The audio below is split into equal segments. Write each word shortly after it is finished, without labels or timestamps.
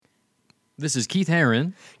This is Keith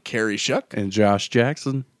Herron, Carrie Shuck, and Josh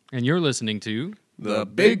Jackson. and you're listening to the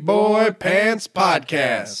Big Boy Pants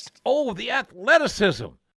Podcast. Oh, the athleticism.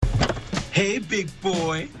 Hey, big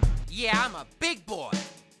boy. Yeah, I'm a big boy.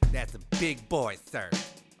 That's a big boy, sir.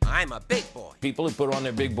 I'm a big boy. People who put on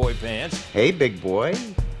their big boy pants. Hey, big boy.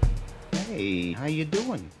 Hey, how you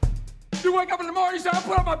doing? You wake up in the morning, you say, I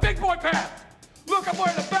put on my big boy pants. Look, I'm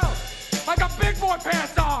wearing a belt. I got big boy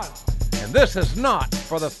pants on. And this is not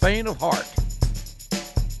for the faint of heart.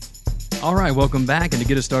 All right, welcome back. And to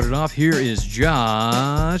get us started off, here is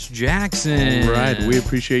Josh Jackson. All right, we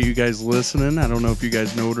appreciate you guys listening. I don't know if you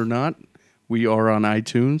guys know it or not. We are on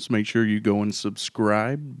iTunes. Make sure you go and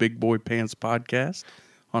subscribe. Big Boy Pants Podcast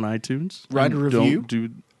on iTunes. Write a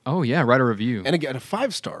review. Oh, yeah, write a review. And again, a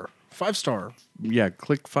 5-star. 5-star. Yeah,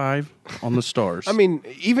 click 5 on the stars. I mean,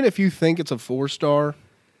 even if you think it's a 4-star,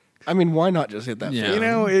 I mean, why not just hit that? Yeah. Yeah. you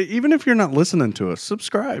know, even if you're not listening to us,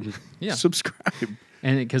 subscribe. Yeah. Subscribe.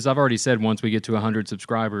 And because I've already said once we get to 100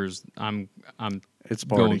 subscribers, I'm It's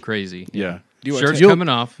party. going crazy. Yeah. Shirt's coming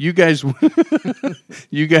off. You guys,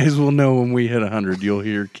 you guys will know when we hit 100. You'll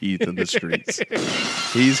hear Keith in the streets.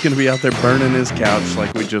 He's going to be out there burning his couch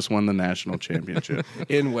like we just won the national championship.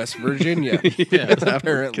 In West Virginia. Yeah.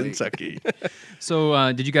 Apparently. Kentucky.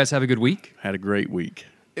 So, did you guys have a good week? Had a great week.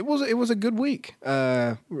 It was a good week.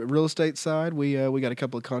 Real estate side, we got a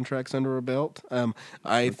couple of contracts under our belt.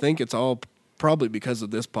 I think it's all probably because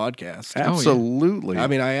of this podcast. Absolutely. I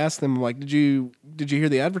mean, I asked them, like, did you hear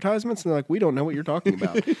the advertisements? And they're like, we don't know what you're talking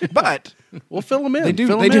about. But We'll fill them in. they do.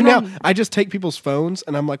 Fill They 'em do in now. on- I just take people's phones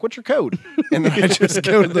and I'm like, "What's your code?" And then I just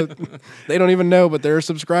go to the. They don't even know, but they're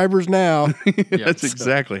subscribers now. That's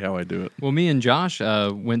exactly how I do it. Well, me and Josh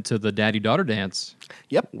went to the daddy-daughter dance.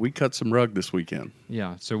 Yep. We cut some rug this weekend.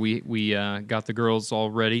 Yeah, so we got the girls all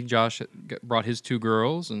ready. Josh brought his 2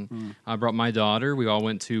 girls, and I brought my daughter. We all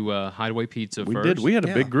went to Hideaway Pizza We first. did. We had a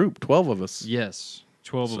Yeah. big group, 12 of us. Yes,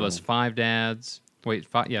 12 of us, So- 5 dads. Wait,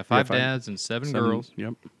 five five- dads and 7 girls.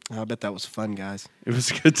 Yep. I bet that was fun, guys. It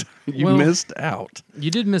was a good time. You Well- missed out.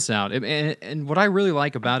 You did miss out, and what I really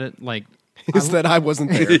like about it, like, Is that I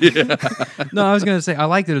wasn't there? no, I was gonna say I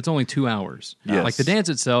like that it's only 2 hours. Yes. Like the dance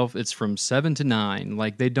itself, it's from 7 to 9.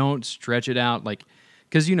 Like they don't stretch it out, like.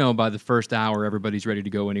 Because by the first hour, everybody's ready to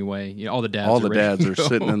go anyway. All the dads. All are the ready dads to are go.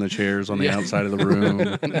 sitting in the chairs on the outside of the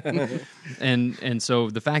room. And so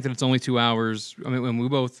the fact that it's only 2 hours, I mean,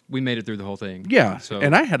 when we made it through the whole thing. Yeah. So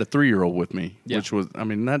And I had a 3-year-old with me, Yeah. which was, I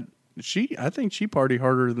mean, I think she partied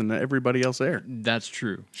harder than everybody else there. that's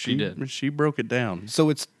true. She did. She broke it down.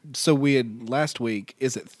 So we had last week.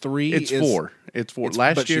 Is it 3? It's 4. It's 4.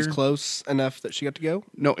 Last but year. she's close enough that she got to go.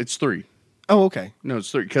 No, it's 3. Oh, okay. No,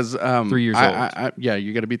 it's 3 because 3 years old. Yeah,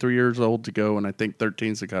 you got to be 3 years old to go, and I think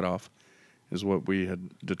 13's the cutoff, is what we had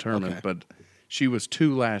determined. Okay. But she was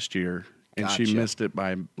 2 last year, and she Gotcha. missed it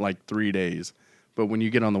by like 3 days. But when you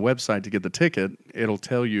get on the website to get the ticket, it'll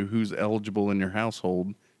tell you who's eligible in your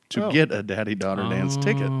household to get a daddy-daughter dance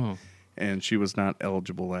ticket. Oh. And she was not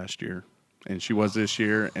eligible last year, and she was this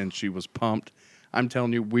year, and she was pumped. I'm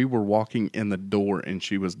telling you, we were walking in the door, and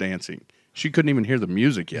she was dancing. She couldn't even hear the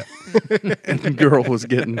music yet, and the girl was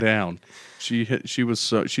getting down.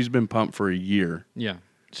 She's been pumped for a year Yeah.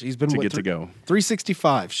 She's been to what, get to go.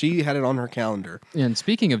 365. She had it on her calendar. And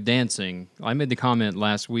speaking of dancing, I made the comment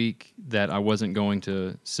last week that I wasn't going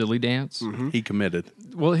to silly dance. He committed.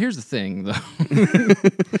 Well, here's the thing, though.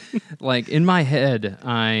 Like, in my head,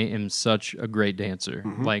 I am such a great dancer.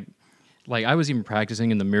 Like I was even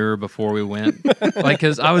practicing in the mirror before we went. Like,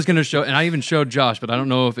 because I was going to show, and I even showed Josh, but I don't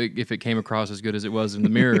know if it came across as good as it was in the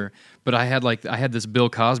mirror. But I had this Bill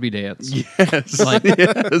Cosby dance. Yes. Like,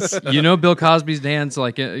 Yes. Bill Cosby's dance,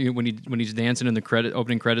 like when he's dancing in the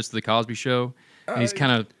opening credits to the Cosby Show, and he's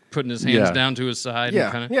kind of putting his hands Yeah. down to his side. Yeah,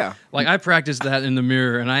 and kinda, yeah. Like I practiced that in the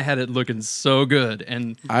mirror, and I had it looking so good.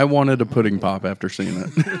 And I wanted a pudding pop after seeing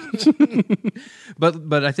it.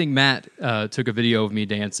 but I think Matt took a video of me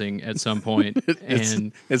dancing at some point,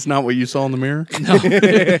 and It's not what you saw in the mirror? no,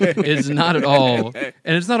 it's not at all, and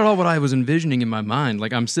it's not at all what I was envisioning in my mind.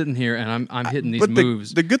 Like I'm sitting here and I'm hitting these But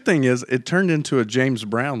moves. the good thing is it turned into a James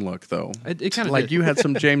Brown look, though. It kinda like did. you had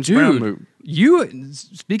some James Brown Dude, move.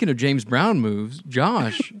 speaking of James Brown moves,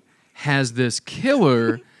 Josh has this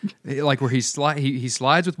killer, like where he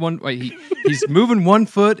slides with one, he's moving one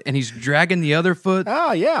foot and he's dragging the other foot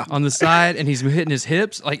Ah, yeah. on the side, and he's hitting his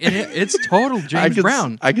hips. Like it's total James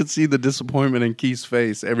Brown. I could see the disappointment in Keith's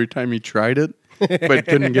face every time he tried it, but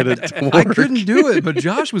couldn't get it to work. I couldn't do it, but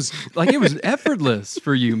Josh was like, it was effortless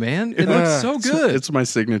for you, man. It looked so good. It's my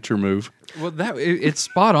signature move. Well, it's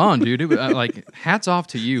spot on, dude. It was, like, hats off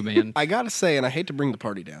to you, man. I gotta say, and I hate to bring the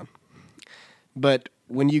party down, but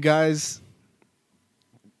when you guys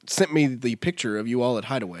sent me the picture of you all at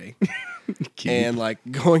Hideaway and like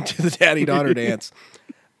going to the daddy-daughter dance.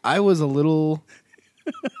 I was a little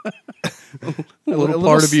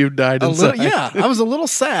part of you died inside. I was a little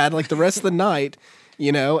sad like the rest of the night,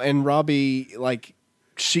 and Robbie, like,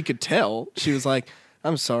 she could tell. She was like,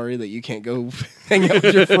 I'm sorry that you can't go hang out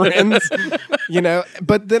with your friends,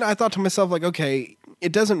 But then I thought to myself, like, okay,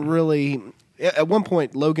 it doesn't really. At one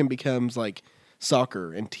point, Logan becomes like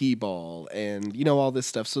soccer and t-ball and all this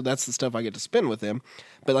stuff. So that's the stuff I get to spend with him.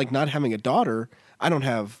 But like not having a daughter, I don't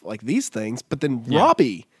have like these things. But then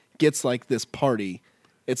Robbie gets like this party.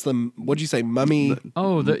 It's the what'd you say, mummy? The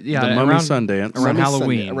mummy Sundance around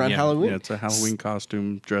Halloween. Halloween. Yeah, it's a Halloween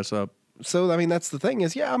costume dress up. So I mean, that's the thing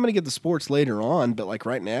is, I'm gonna get the sports later on, but like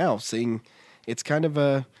right now, seeing it's kind of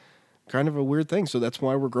a weird thing. So that's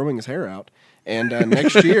why we're growing his hair out. And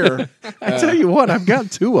next year, I tell you what, I've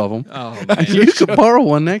got 2 of them. Oh, man. You could borrow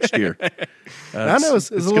one next year. I know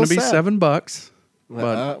it's going to be sad. $7.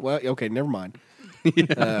 Well, okay, never mind.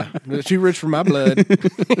 Too rich for my blood,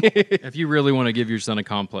 If you really want to give your son a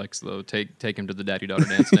complex, though, take him to the daddy-daughter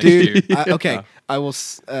dance next dude. year. Okay, I will.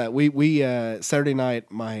 We Saturday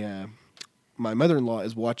night, my mother-in-law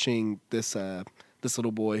is watching this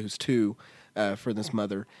little boy who's 2 for this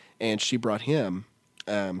mother, and she brought him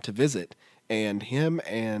to visit. And him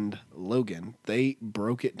and Logan, they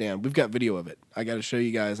broke it down. We've got video of it. I got to show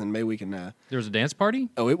you guys, and maybe we can. There was a dance party?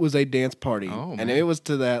 Oh, it was a dance party, Oh, and man. it was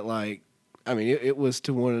to that like. I mean, it was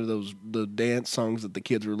to one of the dance songs that the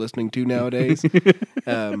kids were listening to nowadays.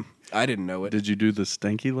 I didn't know it. Did you do the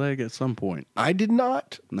stanky leg at some point? I did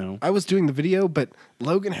not. No. I was doing the video, but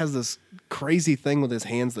Logan has this crazy thing with his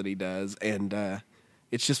hands that he does, and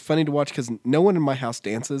it's just funny to watch because no one in my house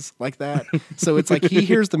dances like that. So it's like he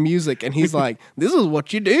hears the music and he's like, "This is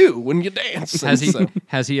what you do when you dance."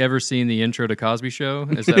 Has he ever seen the intro to Cosby Show?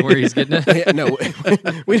 Is that where he's getting it? Yeah, no,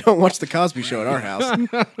 we don't watch the Cosby Show at our house.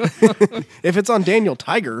 If it's on Daniel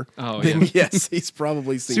Tiger, then yes, he's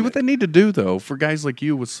probably seen See, it. what they need to do, though, for guys like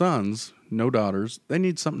you with sons, no daughters, they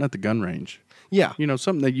need something at the gun range. Yeah.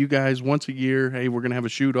 Something that you guys, once a year, hey, we're going to have a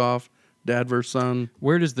shoot-off, dad versus son.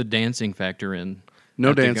 Where does the dancing factor in?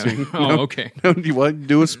 No At the dancing. gun? Oh, okay. No, you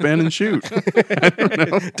do a spin and shoot.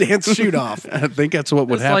 Dance shoot off. I think that's what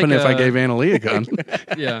would It's happen like if I gave Annalie a gun.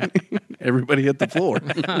 Yeah. Everybody hit the floor.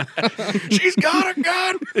 She's got a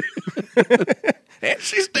gun. And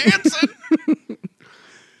she's dancing.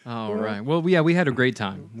 All right. Well, yeah, we had a great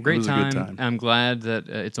time. Great was a time. good time. I'm glad that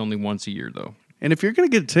it's only once a year, though. And if you're going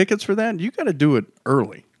to get tickets for that, you got to do it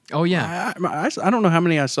early. Oh, yeah. I don't know how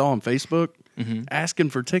many I saw on Facebook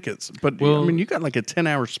asking for tickets, but Well- I mean, you got like a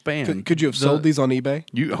 10-hour span. Could you have sold these on eBay?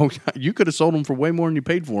 You could have sold them for way more than you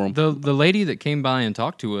paid for them. The lady that came by and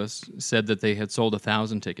talked to us said that they had sold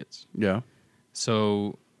 1,000 tickets. Yeah.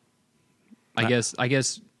 So I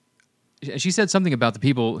guess she said something about the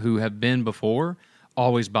people who have been before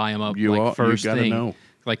always buy them up first you gotta thing. know.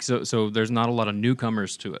 Like so there's not a lot of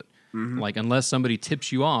newcomers to it. Like unless somebody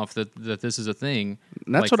tips you off that this is a thing.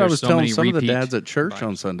 And that's like, what I there's was so telling many some of the repeat dads at church buyers.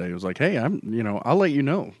 on Sunday. It was like, hey, I'll let you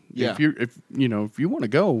know. Yeah. If you want to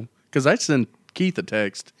go, because I send Keith a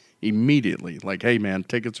text immediately, like, hey man,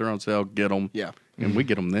 tickets are on sale, get them. Yeah. And we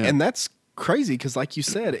get them then. And that's crazy because, like you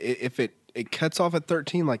said, if it cuts off at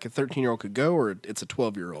 13, like a 13-year-old could go, or it's a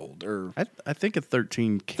 12-year-old, or I think a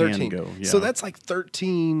 13 can 13. go. Yeah. So that's like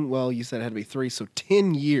 13. Well, you said it had to be 3, so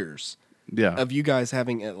 10 years yeah. of you guys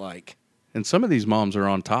having it like. And some of these moms are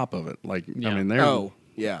on top of it. Like, Yeah. I mean, they're, Oh,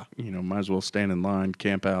 yeah. might as well stand in line,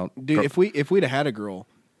 camp out. Dude, if we'd have had a girl,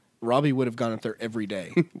 Robbie would have gone up there every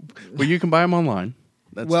day. Well, you can buy them online.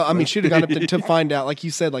 Well, I mean, she'd have gone up there to find out. Like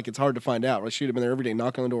you said, like it's hard to find out. Right? She'd have been there every day,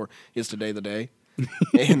 knocking on the door. Is today the day?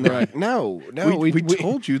 And they're like, no. we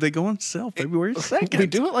told you they go on sale February 2nd. We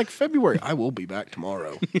do it like February. I will be back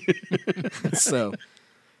tomorrow. So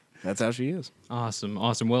that's how she is. Awesome.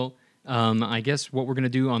 Well, I guess what we're going to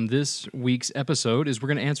do on this week's episode is we're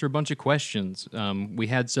going to answer a bunch of questions. We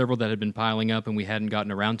had several that had been piling up and we hadn't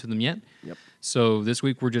gotten around to them yet. Yep. So this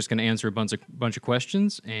week we're just going to answer a bunch of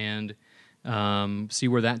questions and see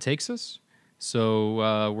where that takes us. So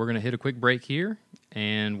we're going to hit a quick break here,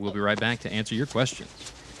 and we'll be right back to answer your questions.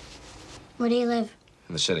 Where do you live?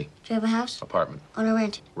 In the city. Do you have a house? Apartment. Own or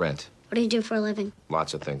rent? Rent. What do you do for a living?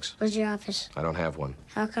 Lots of things. Where's your office? I don't have one.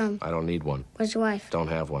 How come? I don't need one. Where's your wife? Don't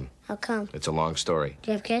have one. How come? It's a long story.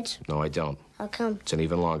 Do you have kids? No, I don't. How come? It's an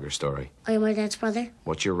even longer story. Are you my dad's brother?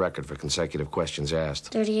 What's your record for consecutive questions asked?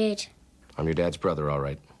 38. I'm your dad's brother, all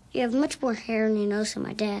right. You have much more hair on your nose than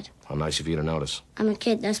my dad. How nice of you to notice. I'm a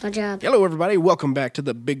kid. That's my job. Hello, everybody. Welcome back to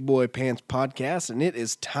the Big Boy Pants podcast, and it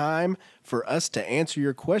is time for us to answer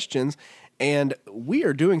your questions. And we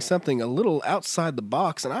are doing something a little outside the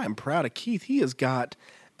box, and I am proud of Keith. He has got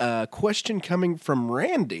a question coming from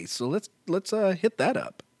Randy. So let's hit that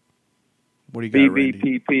up. What do you got, Randy?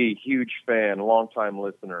 BBPP, huge fan, longtime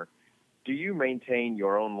listener. Do you maintain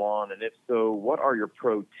your own lawn? And if so, what are your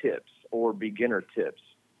pro tips or beginner tips?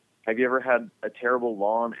 Have you ever had a terrible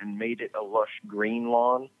lawn and made it a lush green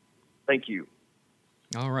lawn? Thank you.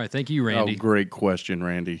 All right. Thank you, Randy. Oh, great question,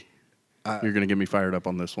 Randy. You're going to get me fired up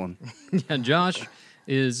on this one. Yeah, Josh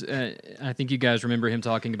is, I think you guys remember him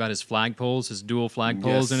talking about his flagpoles, his dual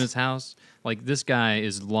flagpoles in his house. Like, this guy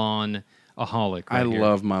is lawn-aholic right I here.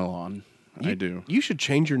 love my lawn. I do. You should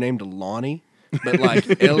change your name to Lonnie, but like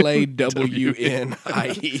Lawnie.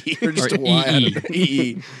 Or just Or a Y out EE. of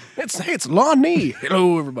EE. It's Lonnie.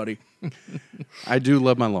 Hello, everybody. I do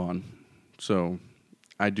love my lawn. So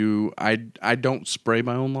I do. I don't spray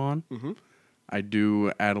my own lawn. Mm-hmm. I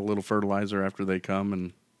do add a little fertilizer after they come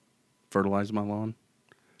and fertilize my lawn.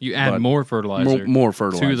 You add But more fertilizer. More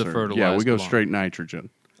fertilizer. To the fertilizer. Yeah, we go lawn. straight nitrogen.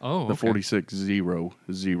 Oh, The okay. 4600.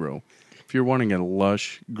 If you're wanting a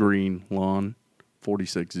lush green lawn,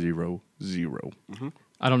 4600.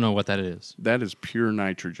 I don't know what that is. That is pure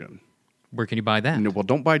nitrogen. Where can you buy that? No, well,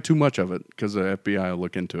 don't buy too much of it because the FBI will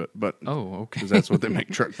look into it. But Oh, okay. because that's what they make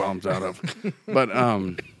truck bombs out of. But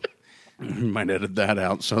you might edit that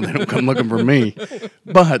out so they don't come looking for me.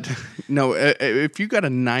 But no, if you got a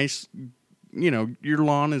nice, your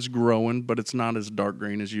lawn is growing, but it's not as dark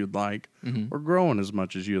green as you'd like, or growing as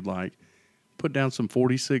much as you'd like. Put down some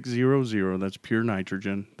 4600. That's pure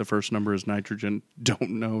nitrogen. The first number is nitrogen.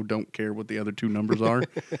 Don't care what the other two numbers are,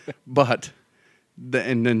 but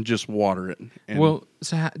and then just water it. And Well,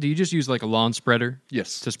 so do you just use like a lawn spreader?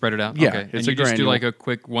 Yes. To spread it out? Yeah, Okay. it's and a you just do granule. like a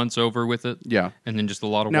quick once over with it? Yeah. And then just a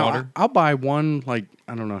lot of Now, water? I'll buy one, I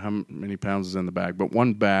don't know how many pounds is in the bag, but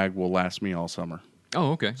one bag will last me all summer.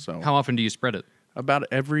 Oh, okay. So- how often do you spread it? About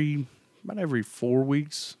every 4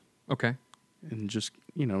 weeks, Okay. and just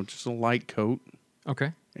a light coat,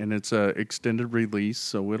 Okay. and it's a extended release,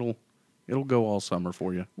 so it'll go all summer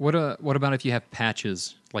for you. What about if you have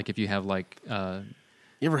patches? Like if you have like You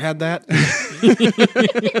ever had that?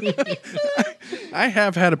 I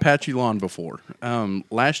have had a patchy lawn before.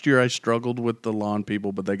 Last year I struggled with the lawn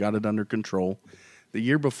people, but they got it under control. The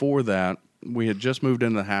year before that, we had just moved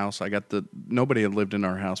into the house. Nobody had lived in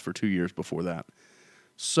our house for 2 years before that.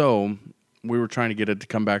 So we were trying to get it to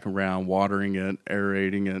come back around, watering it,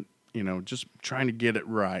 aerating it, just trying to get it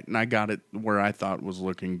right. And I got it where I thought was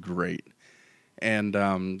looking great. And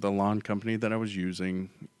the lawn company that I was using,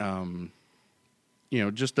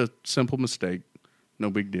 just a simple mistake, no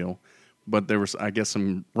big deal. But there was, I guess,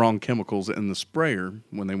 some wrong chemicals in the sprayer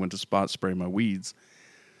when they went to spot spray my weeds.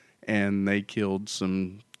 And they killed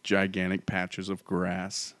some gigantic patches of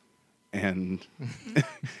grass. And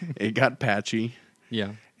it got patchy.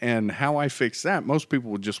 yeah. And how I fix that, most people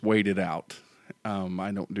would just wait it out.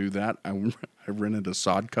 I don't do that. I rented a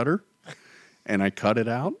sod cutter, and I cut it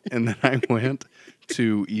out. And then I went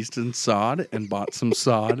to Easton Sod and bought some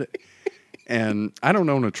sod. And I don't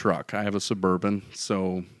own a truck. I have a Suburban.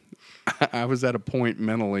 So I was at a point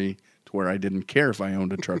mentally to where I didn't care if I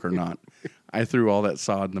owned a truck or not. I threw all that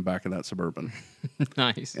sod in the back of that Suburban.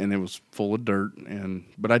 Nice. And it was full of dirt,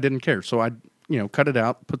 but I didn't care. So I, cut it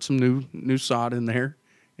out, put some new sod in there,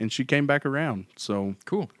 and she came back around. So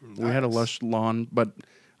Cool. we had a lush lawn, but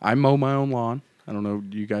I mow my own lawn. I don't know,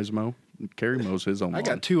 do you guys mow? Kerry mows his own lawn. I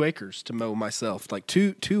got 2 acres to mow myself, like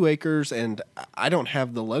two acres, and I don't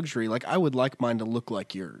have the luxury. Like I would like mine to look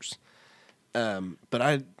like yours,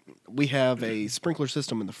 but we have a sprinkler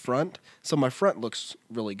system in the front, so my front looks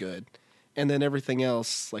really good, and then everything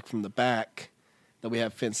else, like from the back, that we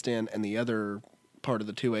have fenced in, and the other part of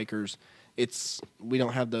the 2 acres, we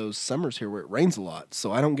don't have those summers here where it rains a lot,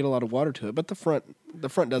 so I don't get a lot of water to it. But the front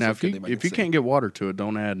does Now, look good. if you can't get water to it,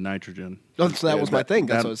 don't add nitrogen. Oh, so that was my thing.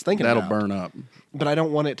 That's what I was thinking That'll about. burn up. But I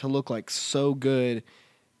don't want it to look like so good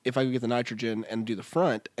if I could get the nitrogen and do the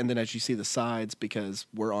front, and then as you see the sides, because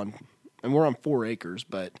we're on 4 acres,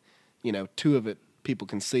 but 2 of it people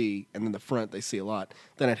can see, and then the front they see a lot.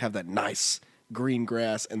 Then I'd have that nice green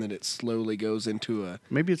grass, and then it slowly goes into a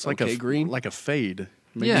Maybe it's like green. like a fade.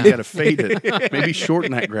 Maybe Yeah. you got to fade it. Maybe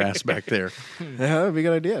shorten that grass back there. Yeah, that'd be a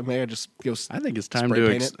good idea. Maybe I just go. I think it's time spray to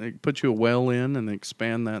paint it. put you a well in and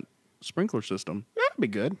expand that sprinkler system. That'd be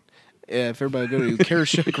good. If everybody go to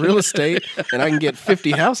Karashik Real Estate and I can get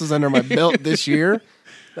 50 houses under my belt this year,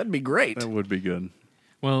 that'd be great. That would be good.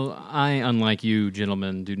 Well, I, unlike you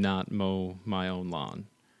gentlemen, do not mow my own lawn.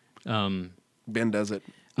 Ben does it.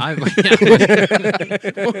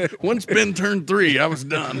 Once Ben turned 3, I was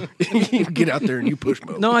done. You get out there and you push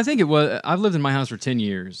mow. No, I think it was. I've lived in my house for 10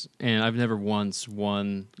 years, and I've never once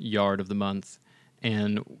won yard of the month.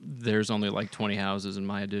 And there's only like 20 houses in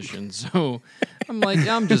my addition, so I'm like,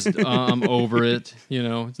 I'm over it. You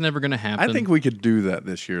know, it's never going to happen. I think we could do that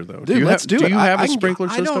this year, though. Dude, let's do it. Do you have I a can- sprinkler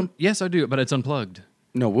I system? don't. Yes, I do, but it's unplugged.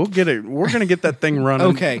 No, we'll get it. We're going to get that thing running.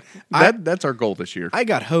 Okay. That's our goal this year. I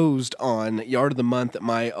got hosed on Yard of the Month at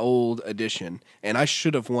my old addition, and I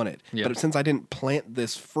should have won it. Yeah. But since I didn't plant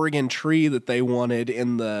this friggin' tree that they wanted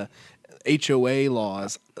in the HOA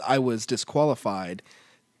laws, I was disqualified.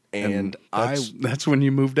 And that's when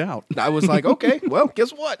you moved out. I was like, okay, well,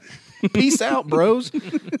 guess what? Peace out, bros.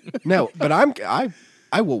 No, but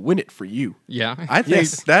I will win it for you. Yeah. I think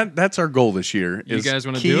that's our goal this year. You is guys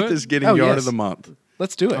wanna Keith do it? is getting Oh, yard yes. of the month.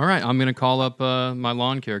 Let's do it. All right, I'm going to call up my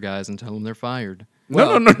lawn care guys and tell them they're fired.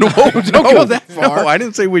 Well, No. don't go that far. No, I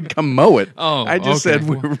didn't say we'd come mow it. Oh, I just okay. said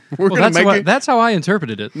we're Well, going to make it. That's how I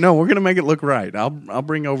interpreted it. No, we're going to make it look right. I'll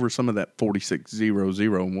bring over some of that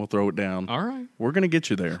 4600 and we'll throw it down. All right. We're going to get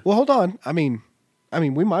you there. Well, hold on. I mean,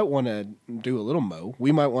 we might want to do a little mow.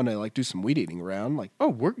 We might want to like do some weed eating around. Like, Oh,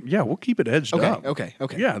 we'll keep it edged up. okay.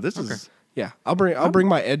 Yeah, this is. Yeah, I'll bring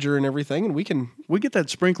my edger and everything, and we can. We get that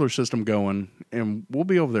sprinkler system going, and we'll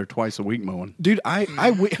be over there twice a week mowing. Dude,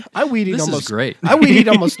 I weed eat This is almost great. I weed eat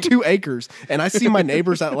almost 2 acres, and I see my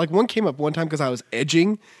neighbors out. Like one came up one time because I was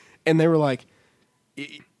edging, and they were like,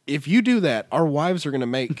 "If you do that, our wives are going to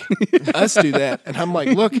make us do that." And I'm like,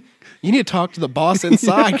 "Look, you need to talk to the boss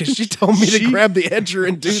inside because she told me to grab the edger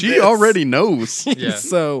and do. She this." already knows. Yeah.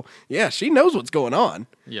 So yeah, she knows what's going on.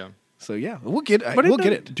 Yeah. So yeah, we'll get But we'll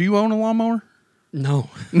get it. Do you own a lawnmower? No.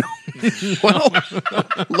 Well,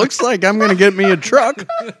 looks like I'm going to get me a truck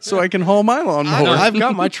so I can haul my lawnmower. I've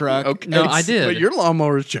got my truck. Okay. No, I did. But your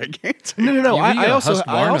lawnmower is gigantic. No. You I need a also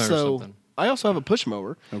Husqvarna or I also have a push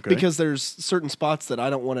mower Okay. because there's certain spots that I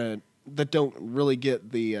don't want to that don't really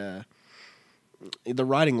get the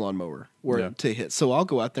riding lawnmower to hit. So I'll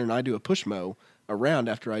go out there and I do a push mow around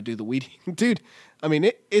after I do the weeding. Dude, I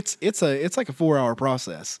mean it's like a 4-hour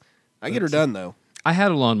process. I get her done though. I had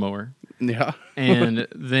a lawnmower, Yeah. and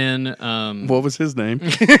then What was his name?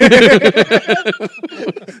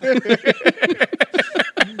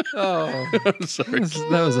 Sorry.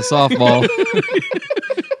 that was a softball.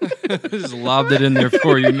 Just lobbed it in there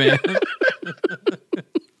for you, man.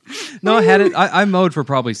 No, I had it. I mowed for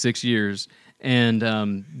probably 6 years, and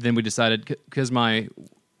then we decided because my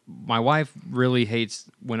wife really hates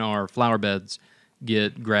when our flower beds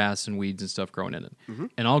get grass and weeds and stuff growing in it. Mm-hmm.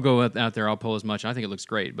 And I'll go out there, I'll pull as much. I think it looks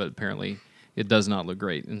great, but apparently it does not look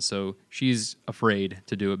great. And so she's afraid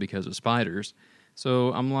to do it because of spiders.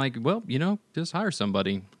 So I'm like, well, just hire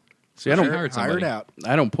somebody. See, I don't hired Hire somebody. it out.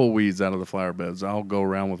 I don't pull weeds out of the flower beds. I'll go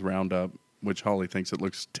around with Roundup, which Holly thinks it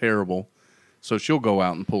looks terrible. So she'll go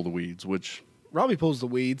out and pull the weeds, which Robbie pulls the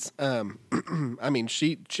weeds. I mean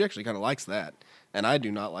she actually kind of likes that, and I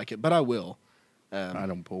do not like it, but I will. I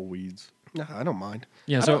don't pull weeds. No, I don't mind.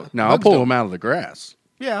 Yeah, so No, I'll Bugs pull don't- them out of the grass.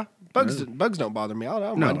 Yeah, bugs don't bother me. I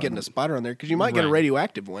don't No, mind I getting a don't. spider on there because you might get a Right.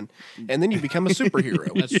 radioactive one, and then you become a superhero.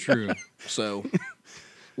 that's true. So,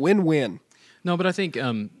 win-win. No, but I think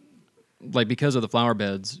like because of the flower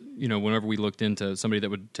beds, whenever we looked into somebody that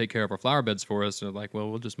would take care of our flower beds for us, they're like, well,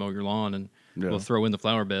 we'll just mow your lawn and Yeah. we'll throw in the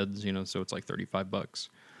flower beds, so it's like $35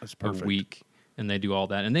 That's a perfect. week, and they do all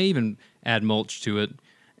that, and they even add mulch to it,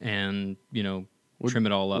 and trim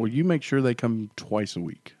it all up. Well, you make sure they come twice a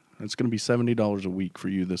week. It's going to be $70 a week for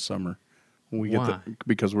you this summer. When we Why?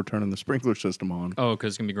 because we're turning the sprinkler system on. Oh, because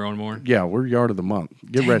it's gonna be growing more. Yeah, we're yard of the month.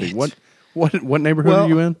 Get Dang ready. it. What neighborhood Well- are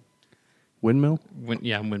you in? Windmill?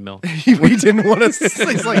 Windmill. We didn't want to.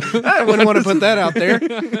 It's like I wouldn't want to put that out there,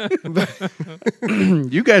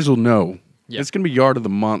 You guys will know. Yeah. It's going to be yard of the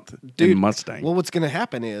month dude. in Mustang. Well, what's going to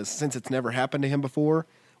happen is since it's never happened to him before,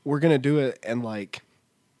 we're going to do it in like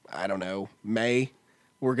I don't know May.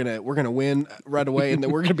 We're gonna win right away, and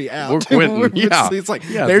then we're gonna be out. We're quitting. Yeah. It's like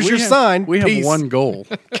Yeah, there's we your have- sign. We Peace. have one goal.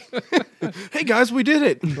 Hey guys, we did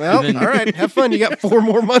it. Well, then- all right, have fun. You got 4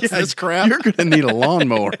 more months of this crap. You're going to need a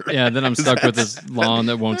lawnmower. Yeah, then I'm stuck with this lawn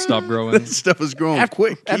that won't stop growing. That stuff is growing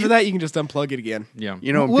quick. After that, you can just unplug it again. Yeah.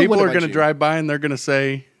 You know, We'll people win are about going to you. drive by and they're going to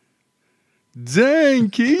say,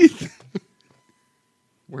 "Dang, Keith."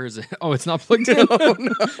 Where is it? Oh, it's not plugged in.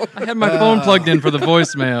 I had my phone plugged in for the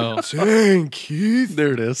voicemail. Dang, Keith.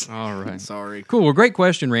 There it is. All right. Sorry. Cool. Well, great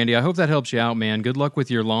question, Randy. I hope that helps you out, man. Good luck with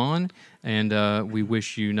your lawn, and we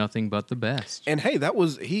wish you nothing but the best. And hey, that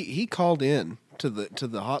was he called in to the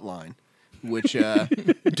hotline, which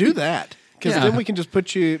do that. Because then we can just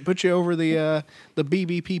put you over the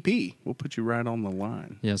BBPP. We'll put you right on the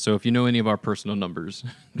line. Yeah, so if you know any of our personal numbers,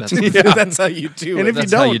 that's That's how you do And it. if you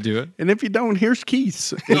That's don't, how you do it. And if you don't, here's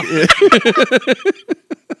Keith's.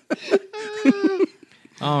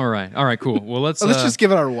 All right, cool. Well, let's Let's just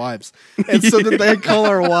give it our wives. And so that they call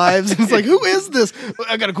our wives. And it's like, who is this?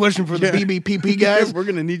 I got a question for the BBPP guys. We're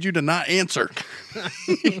going to need you to not answer.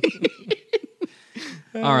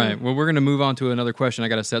 All right. Well, we're going to move on to another question. I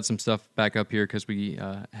got to set some stuff back up here because we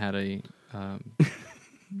had a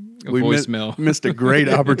voicemail. Missed a great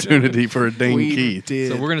opportunity for a dang We Keith.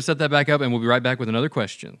 did. So we're going to set that back up, and we'll be right back with another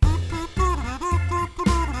question.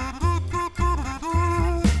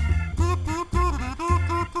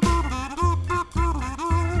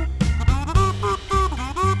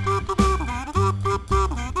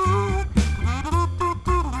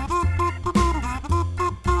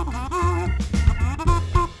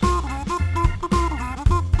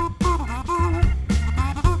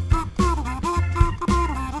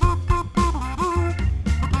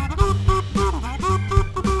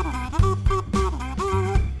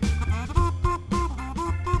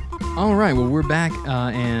 All right. Well, we're back,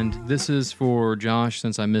 and this is for Josh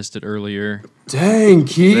since I missed it earlier. Dang,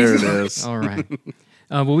 Keith. There it is. All right.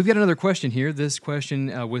 Well, we've got another question here. This question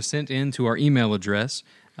was sent in to our email address.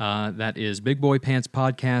 That is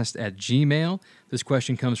bigboypantspodcast@gmail.com. This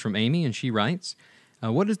question comes from Amy, and she writes,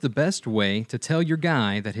 what is the best way to tell your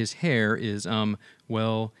guy that his hair is,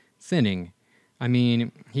 thinning? I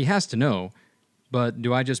mean, he has to know, but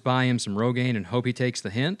do I just buy him some Rogaine and hope he takes the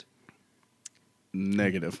hint?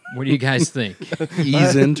 Negative. What do you guys think?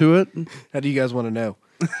 Ease into it. How do you guys want to know?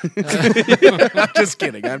 I'm just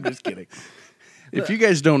kidding. If you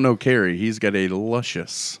guys don't know Carrie, he's got a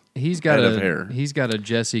luscious He's got head of hair. He's got a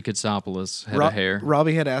Jesse Katsopoulos head of hair.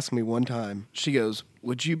 Robbie had asked me one time, she goes,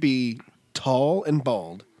 would you be tall and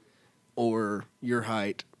bald or your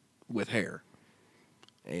height with hair?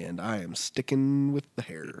 And I am sticking with the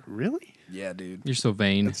hair. Really? Yeah, dude. You're so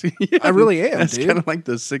vain. I really am, That's dude. kind of like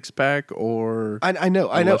the six-pack or... I know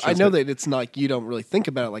luscious that it's not, you don't really think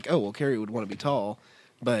about it like, oh, well, Carrie would want to be tall.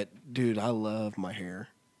 But, dude, I love my hair.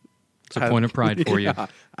 It's a point of pride for you.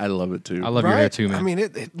 I love it too. I love your hair too, man. I mean,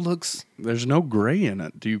 it looks... There's no gray in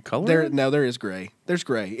it. Do you color it? No, there is gray. There's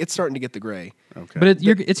gray. It's starting to get the gray. Okay. But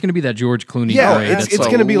it's going to be that George Clooney Yeah, gray. it's that's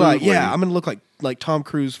going to be like, Absolutely. I'm going to look like Tom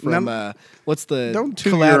Cruise from, what's the... Don't toot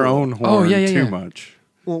your Collateral? own horn yeah, too yeah. much.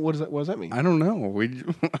 Well, what does that mean? I don't know. We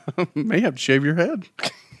may have to shave your head.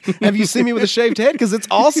 Have you seen me with a shaved head? Because it's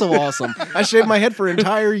also awesome. I shaved my head for an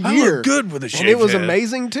entire year. I look good with a and shaved it was head.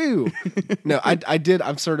 amazing too. No, I did.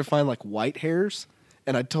 I'm starting to find like white hairs,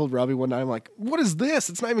 and I told Robbie one night, I'm like, "What is this?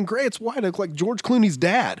 It's not even gray. It's white. I look like George Clooney's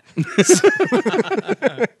dad."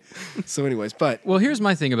 So, anyways, but Well, here's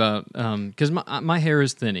my thing about because my hair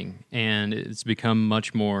is thinning and it's become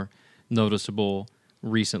much more noticeable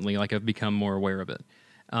recently. Like I've become more aware of it.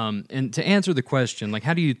 And to answer the question, like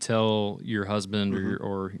how do you tell your husband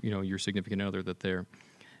or your significant other that they're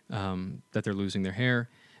losing their hair?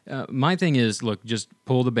 My thing is, look, just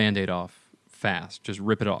pull the Band-Aid off fast. Just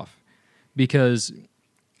rip it off, because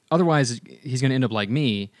otherwise he's going to end up like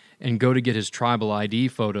me and go to get his tribal ID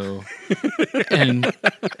photo and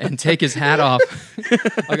take his hat off.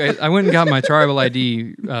 Okay, I went and got my tribal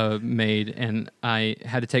ID made, and I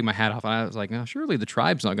had to take my hat off. And I was like, no, surely the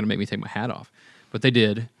tribe's not going to make me take my hat off. But they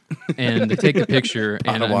did, and they take the picture.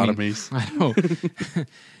 And Potawatomies. I know.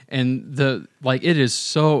 And it is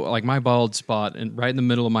so, like, my bald spot and right in the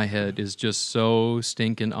middle of my head is just so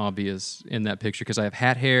stinking obvious in that picture because I have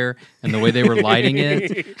hat hair, and the way they were lighting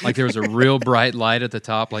it, like there was a real bright light at the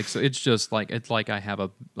top, like, so it's just like I have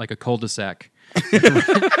a cul-de-sac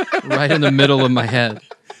right in the middle of my head.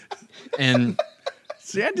 And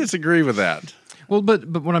see, I disagree with that. Well, but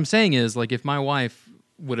what I'm saying is, like, if my wife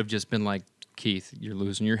would have just been like, Keith, you're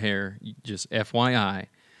losing your hair, just FYI.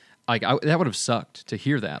 Like that would have sucked to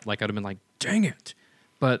hear that. Like I'd have been like, dang it.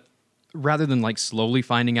 But rather than like slowly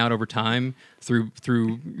finding out over time through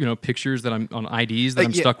pictures that I'm on IDs that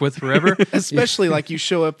I'm stuck with forever. Especially like you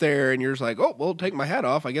show up there and you're just like, oh, well, take my hat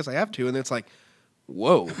off. I guess I have to. And it's like,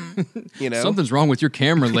 whoa, something's wrong with your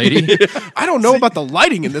camera, lady. I don't know about the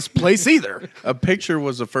lighting in this place either. A picture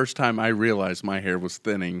was the first time I realized my hair was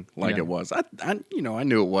thinning like it was. I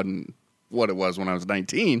knew it wasn't what it was when I was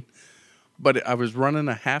 19. But I was running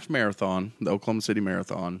a half marathon, the Oklahoma City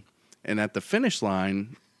Marathon, and at the finish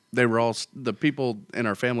line, they were all the people in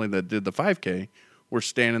our family that did the 5K were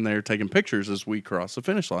standing there taking pictures as we crossed the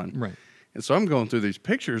finish line. Right. And so I'm going through these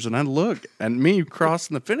pictures, and I look, and me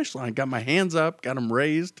crossing the finish line, got my hands up, got them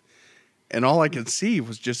raised, and all I could see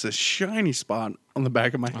was just a shiny spot on the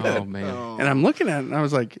back of my head. Oh, man. And I'm looking at it, and I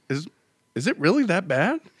was like, is it really that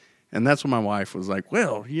bad? And that's when my wife was like,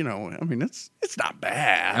 well, I mean, it's not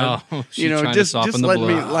bad. Oh, she's trying to just soften the let blow.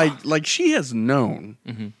 me like she has known,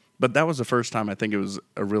 but that was the first time I think it was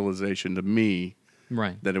a realization to me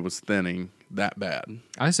Right. that it was thinning that bad.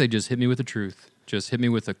 I say just hit me with the truth. Just hit me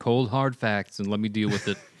with the cold, hard facts and let me deal with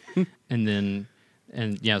it.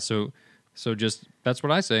 So just that's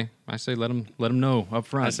what I say. I say let him know up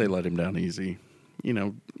front. I say let him down easy.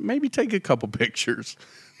 Maybe take a couple pictures.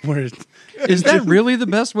 Is that really the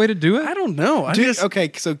best way to do it? I don't know. Okay,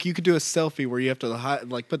 so you could do a selfie where you have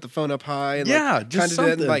to put the phone up high and just kind of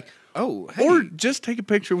something. like, oh, hey. Or just take a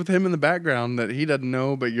picture with him in the background that he doesn't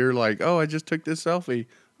know, but you're like, oh, I just took this selfie.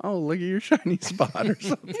 Oh, look at your shiny spot or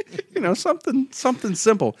something. Something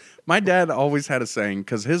simple. My dad always had a saying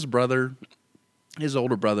because his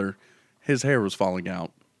older brother, his hair was falling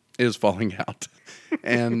out. It was falling out,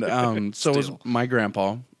 and so was my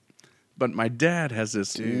grandpa. But my dad has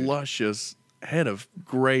this luscious head of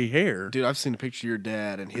gray hair. Dude, I've seen a picture of your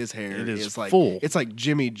dad, and his hair is like full. It's like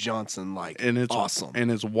Jimmy Johnson, and it's awesome.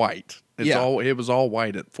 And it's white. It was all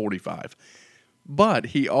white at 45. But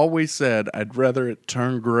he always said, "I'd rather it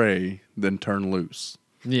turn gray than turn loose."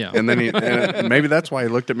 Yeah, and then and maybe that's why he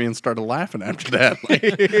looked at me and started laughing after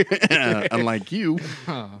that. Unlike you,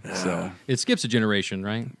 so it skips a generation,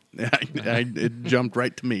 right? It jumped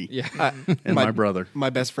right to me. Yeah, and my brother,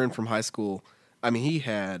 my best friend from high school. I mean, he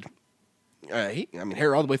had,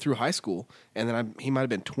 hair all the way through high school, and then he might have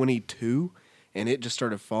been 22, and it just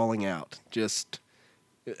started falling out.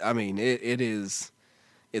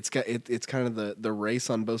 It's kind of the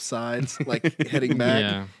race on both sides, like heading back.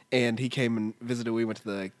 Yeah. And he came and visited. We went to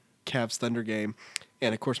the Cavs Thunder game,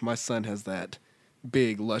 and of course my son has that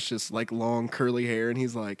big, luscious, like long curly hair, and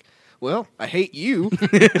he's like, "Well, I hate you."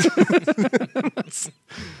 And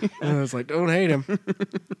I was like, "Don't hate him."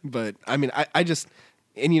 But I mean, I just,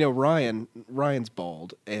 and Ryan's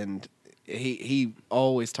bald, and he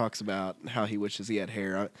always talks about how he wishes he had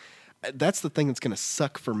hair. That's the thing that's going to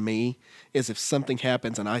suck for me is if something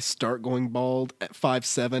happens and I start going bald at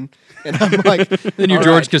 5'7", and I'm like, then you're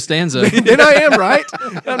George Costanza. Then I am, right?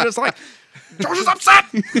 And I'm just like, George is upset.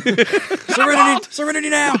 Serenity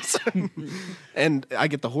now. And I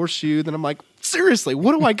get the horseshoe. Then I'm like, seriously,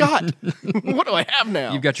 what do I got? What do I have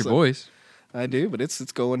now? You've got your voice. I do, but it's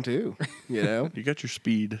going too. You got your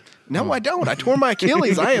speed. No, I don't. I tore my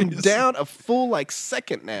Achilles. I am down a full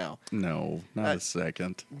second now. No, not a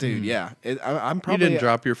second, dude. Yeah, I'm probably. You didn't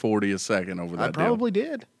drop your 40 a second over that. I probably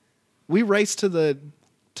did. We raced to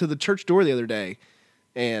the church door the other day,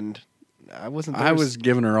 and I wasn't there. I was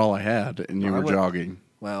giving her all I had, and you were jogging.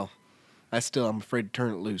 Well, I'm afraid to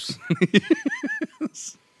turn it loose.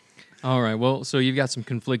 All right. Well, so you've got some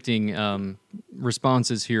conflicting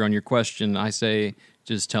responses here on your question. I say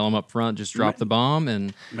just tell them up front, just drop the bomb,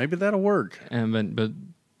 and maybe that'll work. But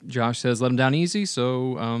Josh says let him down easy,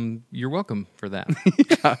 so you're welcome for that.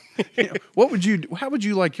 How would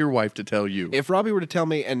you like your wife to tell you? If Robbie were to tell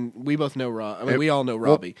me, and we both know we all know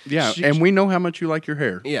Robbie. Well, and we know how much you like your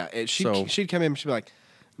hair. Yeah, and she'd come in and she'd be like,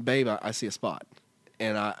 "Babe, I see a spot,"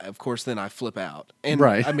 and of course then I flip out and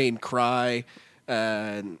right. I mean cry.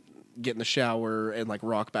 Get in the shower and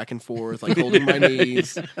rock back and forth, holding my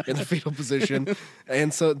knees in the fetal position.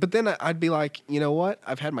 And so, but then I'd be like, you know what?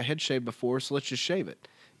 I've had my head shaved before, so let's just shave it.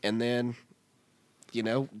 And then,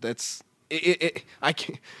 that's it.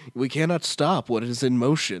 We cannot stop what is in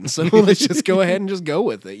motion. So let's just go ahead and just go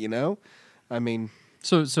with it. I mean,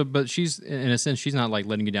 but she's in a sense she's not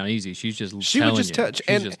letting you down easy. She's just she telling would just you. touch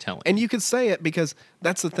She's just telling. And you could say it because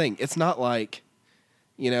that's the thing. It's not like,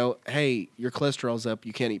 hey, your cholesterol's up,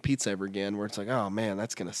 you can't eat pizza ever again, where it's like, oh, man,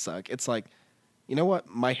 that's going to suck. It's like, you know what?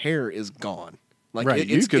 My hair is gone. Right.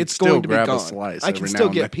 It's still going to be grab gone. a slice I can every still now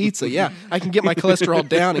and get then. pizza, yeah. I can get my cholesterol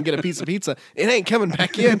down and get a piece of pizza. It ain't coming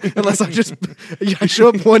back in unless I show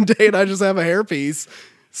up one day and I just have a hair piece.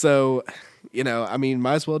 So, I mean,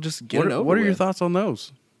 might as well just get it over What are your with. thoughts on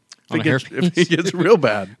those? If it gets real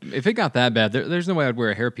bad. If it got that bad, there's no way I'd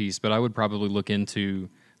wear a hairpiece, but I would probably look into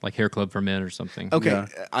Hair Club for Men or something. Okay, Yeah.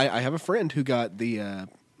 I have a friend who got the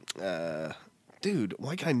dude.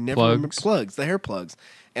 I never Plugs? remember plugs, the hair plugs,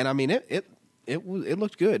 and I mean it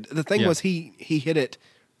looked good. The thing was he hit it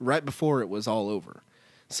right before it was all over,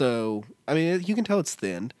 so I mean you can tell it's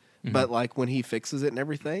thinned, but when he fixes it and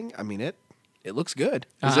everything, I mean it looks good.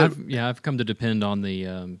 I've come to depend on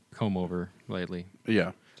the comb over lately.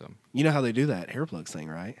 Yeah. So You know how they do that hair plugs thing,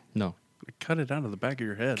 right? no. Cut it out of the back of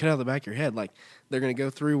your head. Cut out of the back of your head. They're going to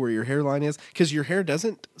go through where your hairline is because your hair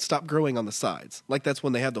doesn't stop growing on the sides. That's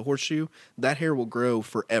when they have the horseshoe. That hair will grow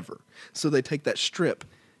forever. So they take that strip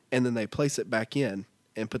and then they place it back in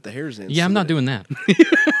and put the hairs in. Yeah, so I'm not that- doing that.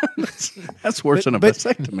 That's worse than a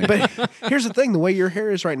vasectomy. But here's the thing: the way your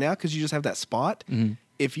hair is right now, because you just have that spot. Mm-hmm.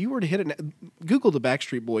 If you were to hit it, Google the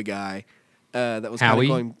Backstreet Boy guy that was Howie?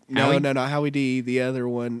 kind of going. Howie? No, not Howie D. The other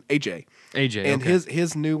one, AJ. AJ, and okay.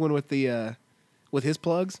 his new one with the with his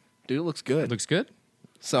plugs, dude, it looks good. Looks good.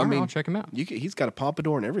 So All I right, mean, I'll check him out. He's got a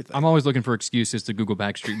pompadour and everything. I'm always looking for excuses to Google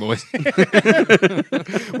Backstreet Boys.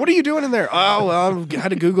 What are you doing in there? Oh, well, I had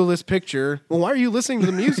to Google this picture. Well, why are you listening to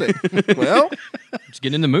the music? Well, Just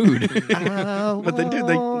getting in the mood. But they do.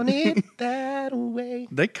 want it that way.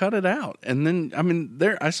 They cut it out, and then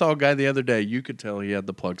I saw a guy the other day. You could tell he had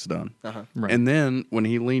the plugs done, Right. and then when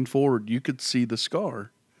he leaned forward, you could see the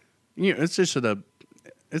scar. You know, it's just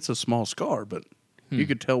it's a small scar, but you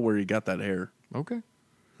could tell where he got that hair. Okay.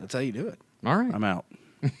 That's how you do it. All right. I'm out.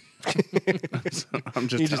 I'm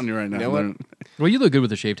just You telling you right now. you know what? Well, you look good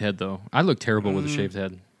with a shaved head, though. I look terrible with a shaved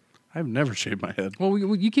head. I've never shaved my head. Well,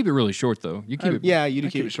 you keep it really short, though. You keep it. Yeah, you do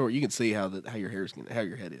keep it short. You can see how your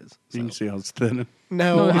head is. You can see how it's thin.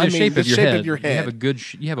 No, the I mean shape the of your shape head. of your You have a head,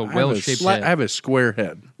 good. You have a well-shaped I head. have a square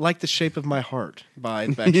head. like the shape of my heart by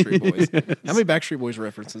the Backstreet Boys. How many Backstreet Boys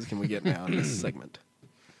references can we get now in this segment?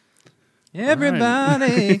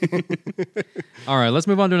 Everybody. All right, let's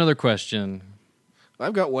move on to another question.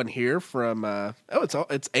 I've got one here from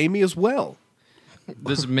it's Amy as well.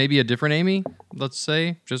 This is maybe a different Amy, let's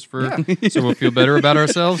say, just for Yeah. so we'll feel better about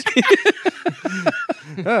ourselves.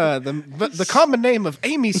 The common name of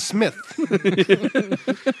Amy Smith.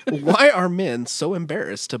 Why are men so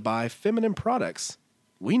embarrassed to buy feminine products?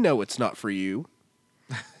 We know it's not for you.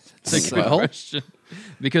 That's a good question.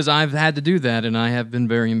 Because I've had to do that, and I have been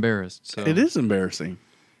very embarrassed. So It is embarrassing,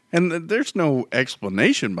 and there's no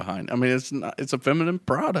explanation behind. I mean, it's a feminine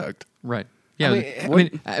product. Right. Yeah. I I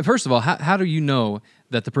mean, mean, first of all, how do you know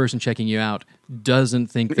that the person checking you out doesn't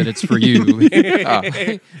think that it's for you?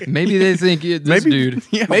 Maybe they think this dude.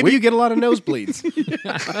 Yeah, Maybe you get a lot of nosebleeds.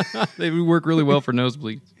 They would work really well for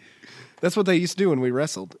nosebleeds. That's what they used to do when we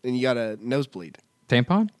wrestled, and you got a nosebleed.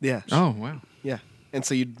 Tampon? Yeah. Oh wow. Yeah. And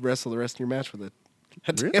so you'd wrestle the rest of your match with a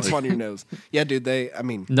tampon on your nose. Yeah, dude,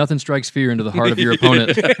 Nothing strikes fear into the heart of your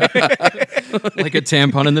opponent like a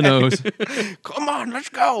tampon in the nose. come on, let's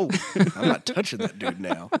go. I'm not touching that dude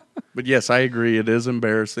now. But yes, I agree. It is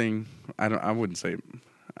embarrassing. I wouldn't say.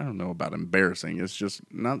 I don't know about embarrassing. It's just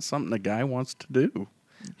not something a guy wants to do.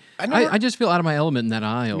 I just feel out of my element in that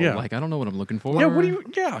aisle. Yeah. Like I don't know what I'm looking for. Yeah. What do you?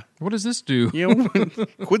 Yeah. What does this do? You know,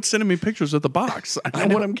 quit sending me pictures of the box. I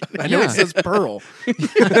know what I'm getting. I know Yeah. it says Pearl.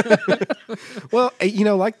 Well,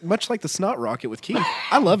 much like the snot rocket with Keith,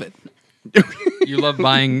 I love it. You love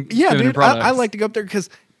buying Yeah, feminine dude, products. I like to go up there because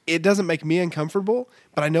it doesn't make me uncomfortable,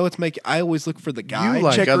 but I know I always look for the guy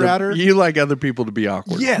checker outer. You like other people to be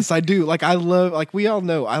awkward. Yes, I do. We all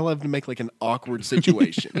know, I love to make like an awkward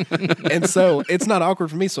situation. And so it's not awkward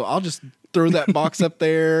for me. So I'll just throw that box up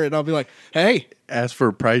there and I'll be like, hey, Ask for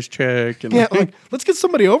a price check. And yeah, like, let's get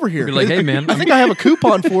somebody over here. Be like, hey, man, I think I have a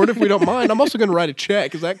coupon for it if we don't mind. I'm also going to write a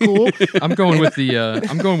check. Is that cool? I'm going with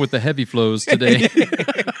the heavy flows today.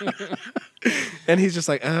 And he's just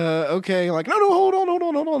like, okay. I'm like, no, hold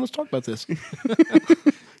on. Let's talk about this.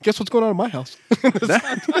 Guess what's going on in my house?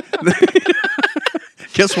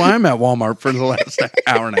 Guess why I'm at Walmart for the last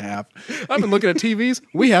hour and a half? I've been looking at TVs.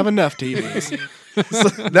 We have enough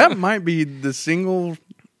TVs. That might be the single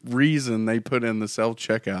reason they put in the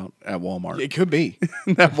self-checkout at Walmart. It could be.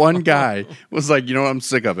 That one guy was like, you know what, I'm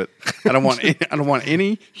sick of it. I don't want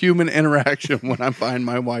any human interaction when I'm buying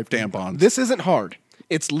my wife tampons. This isn't hard.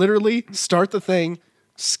 It's literally start the thing,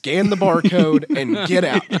 scan the barcode, and get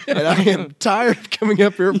out. And I am tired of coming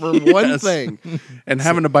up here for one Yes. thing. And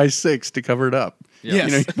having to buy 6 to cover it up.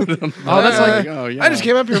 Yes. You put it on- that's like- yeah. I just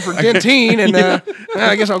came up here for Dentine, and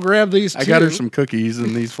I guess I'll grab these two. I got her some cookies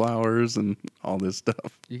and these flowers and all this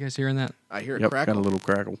stuff. You guys hearing that? I hear a Yep, crackle. got a little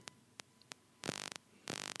crackle.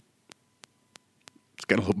 It's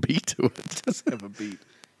got a little beat to it. It does have a beat.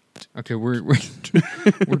 Okay, we're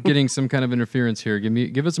we're getting some kind of interference here.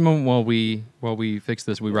 Give us a moment while we fix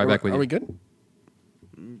this. We'll be right back with Are you. we good?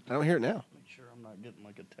 I don't hear it now. Make sure I'm not getting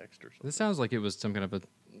like a text or something. This sounds like it was some kind of a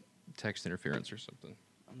text interference or something.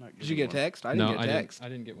 I'm not Did you get a text? I didn't get a text. I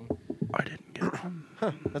didn't get one. I didn't get one.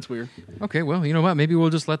 That's weird. Okay, well, you know what? Maybe we'll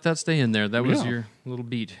just let that stay in there. That was Yeah. your little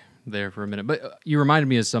beat there for a minute. But you reminded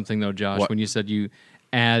me of something, though, Josh, What? when you said you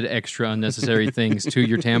add extra unnecessary things to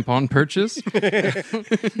your tampon purchase.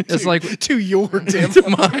 It's like To your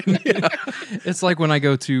tampon. it's like when I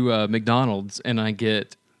go to McDonald's and I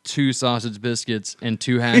get 2 sausage biscuits and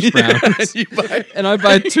 2 hash browns, and I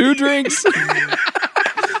buy 2 drinks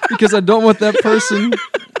because I don't want that person.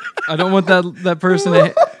 I don't want that person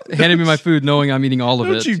handing me my food knowing I'm eating all of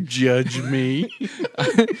Don't it. you judge me.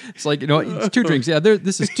 It's like, it's 2 drinks. Yeah,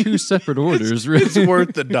 this is 2 separate orders. Really. It's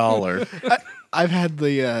worth $1. I've had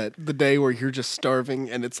the day where you're just starving,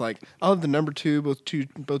 and it's like, I'll have the number 2, both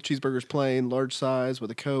cheeseburgers plain, large size with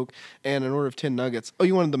a Coke, and an order of 10 nuggets. Oh,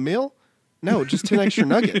 you wanted the meal? No, just 10 extra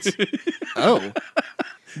nuggets. Oh,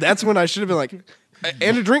 that's when I should have been like,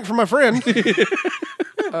 and a drink for my friend.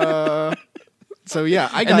 So yeah,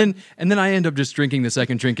 I got. And then I end up just drinking the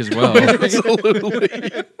second drink as well.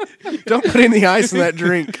 Absolutely. Don't put any ice in that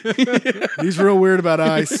drink. He's real weird about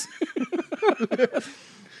ice.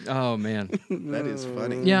 Oh man, that is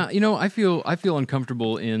funny. Yeah, I feel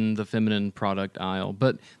uncomfortable in the feminine product aisle,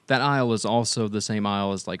 but that aisle is also the same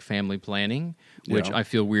aisle as like family planning, which Yeah. I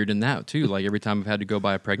feel weird in that too. Like every time I've had to go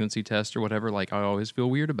buy a pregnancy test or whatever, like I always feel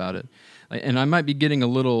weird about it. And I might be getting a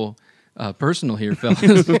little personal here,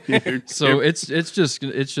 fellas. So it's just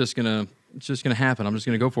gonna happen. I'm just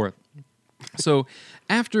gonna go for it. So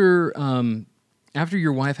after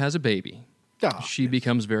your wife has a baby, she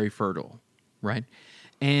becomes very fertile, right?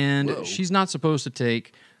 And she's not supposed to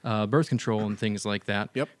take birth control and things like that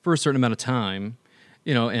for a certain amount of time,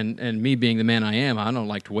 and me being the man I am, I don't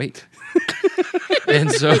like to wait.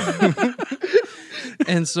 and so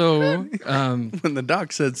when the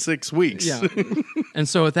doc said 6 weeks. Yeah. And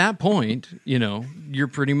so at that point, you're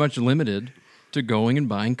pretty much limited to going and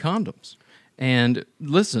buying condoms. And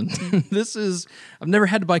listen, I've never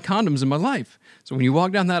had to buy condoms in my life. So when you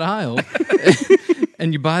walk down that aisle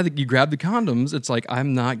and you grab the condoms, it's like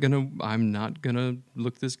I'm not gonna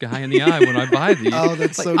look this guy in the eye when I buy these. Oh,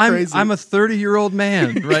 that's so crazy. I'm a 30-year-old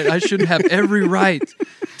man, right? I should have every right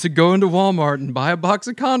to go into Walmart and buy a box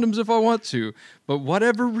of condoms if I want to. But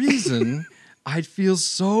whatever reason, I feel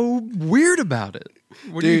so weird about it.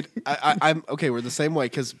 Dude, I'm okay. We're the same way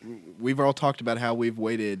because we've all talked about how we've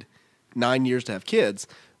waited 9 years to have kids.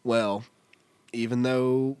 Well, even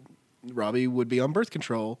though Robbie would be on birth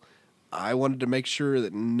control, I wanted to make sure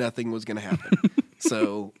that nothing was going to happen.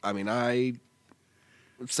 So,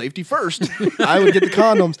 safety first. I would get the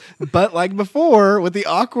condoms. But like before, with the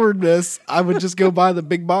awkwardness, I would just go buy the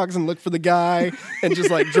big box and look for the guy and just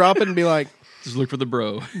like drop it and be like, just look for the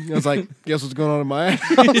bro. I was like, guess what's going on in my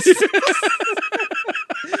house?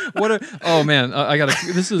 Oh man,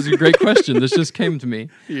 this is a great question. This just came to me.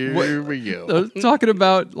 Here we go. Talking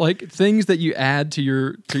about like things that you add to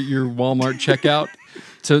your Walmart checkout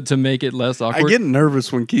to make it less awkward. I get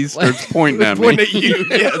nervous when Keith starts pointing at me. Pointing at you,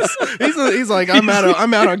 yes. He's like, I'm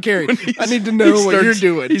out on carry. I need to know what you're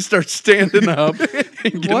doing. He starts standing up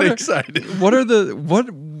and getting excited. What are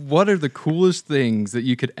the coolest things that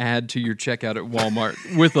you could add to your checkout at Walmart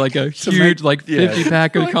with like a huge 50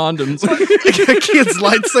 pack of condoms? Like a kid's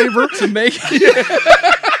lightsaber to make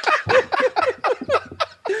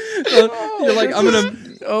you're like, I'm gonna.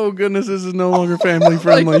 Oh goodness, this is no longer family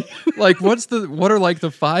friendly. What are like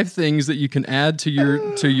the 5 things that you can add to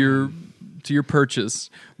your purchase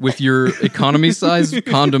with your economy size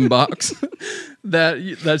condom box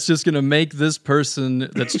that's just gonna make this person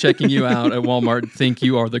that's checking you out at Walmart think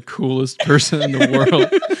you are the coolest person in the world?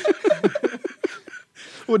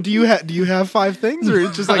 Well, do you have 5 things, or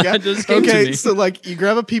it's just like just came to me. So like you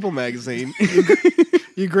grab a People magazine,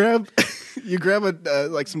 you grab a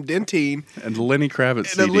like some Dentyne and a Lenny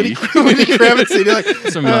Kravitz and CD. a Lenny Kravitz CD. Like,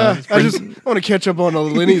 I just want to catch up on all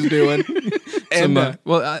the Lenny's doing. And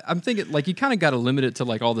I'm thinking like you kind of got to limit it to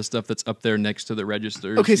like all the stuff that's up there next to the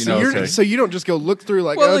registers. Okay, so you don't just go look through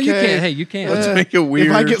like. Well, okay, you can't. Hey, you can't. Let's make it weird.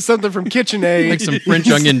 If I get something from KitchenAid, like some French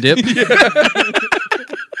onion dip.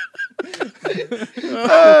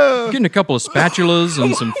 Getting a couple of spatulas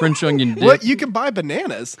and some French onion dip. What, you can buy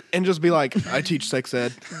bananas and just be like, I teach sex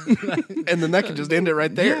ed, and then that can just end it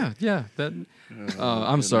right there. Yeah.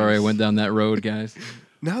 I'm sorry I went down that road, guys.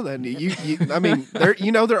 No, that I mean,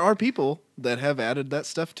 there are people that have added that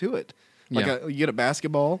stuff to it. Like you get a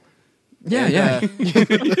basketball. Yeah.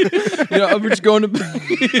 I'm just going to.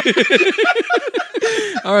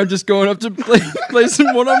 All right, I'm just going up to play some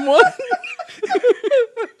 1-on-1.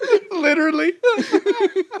 Literally.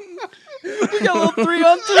 We got a little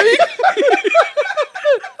 3-on-3.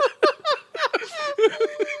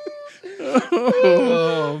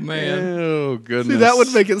 Oh man! Oh goodness! See, that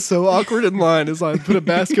would make it so awkward in line. Is I put a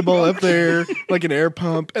basketball up there, like an air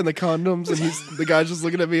pump, and the condoms, and the guy's just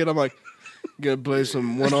looking at me, and I'm like, "Gonna play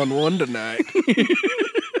some 1-on-1 tonight."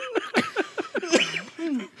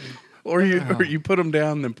 Or you put them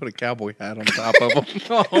down and then put a cowboy hat on top of them.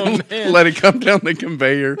 Oh man! Let it come down the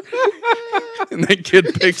conveyor, and that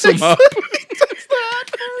kid picks them up.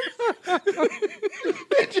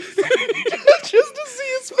 Just to see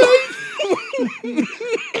his face.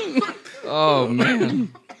 Oh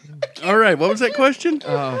man! All right, what was that question?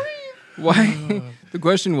 Why? The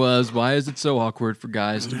question was, why is it so awkward for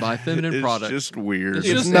guys to buy feminine It's products? just weird. It's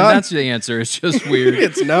It's just, not- and that's the answer. It's just weird.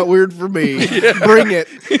 It's not weird for me. Bring it.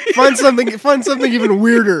 Find something even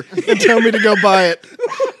weirder and tell me to go buy it.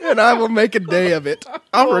 And I will make a day of it.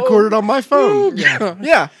 I'll record it on my phone.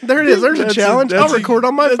 Yeah, there it is. There's a challenge. I'll record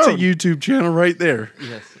on my That's phone. a YouTube channel right there.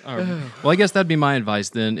 Yes. All right. Well, I guess that'd be my advice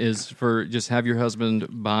then, is for just have your husband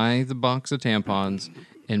buy the box of tampons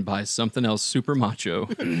and buy something else super macho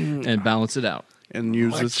and balance it out. And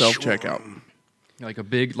use the self-checkout. Like a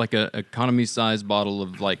big, like a economy size bottle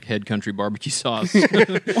of like Head Country barbecue sauce.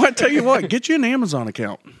 Well, I tell you what, get you an Amazon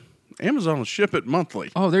account. Amazon will ship it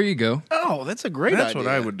monthly. Oh, there you go. Oh, that's a great That's idea.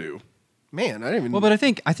 what I would do. Man, I didn't even. Well, but I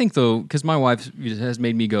think though, because my wife has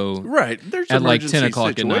made me go Right. There's at like 10 emergency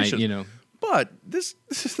o'clock at night, situations. you know. But this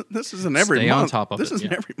isn't every Stay month. on top of this it,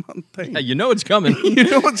 isn't yeah. every month thing. Hey, you know it's coming. You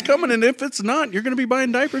know what's coming, and if it's not, you're going to be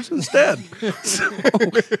buying diapers instead. So,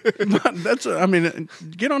 but that's. I mean,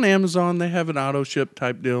 get on Amazon. They have an auto ship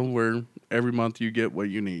type deal where every month you get what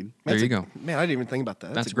you need. There you go. Man, I didn't even think about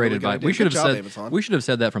that. That's a great really good advice. idea. We should Good have job, said Amazon. we should have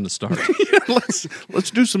said that from the start.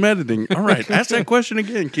 Let's do some editing. All right, ask that question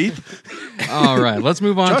again, Keith. All right, let's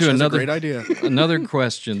move on Josh to has another a great idea. another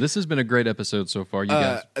question. This has been a great episode so far, you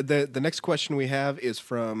guys. The next question we have is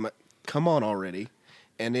from Come On Already,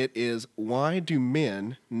 and it is, why do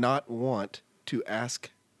men not want to ask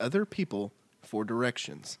other people for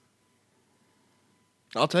directions?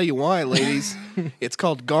 I'll tell you why, ladies. It's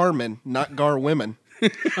called Garmin, not Gar Women.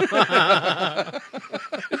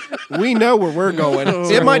 We know where we're going.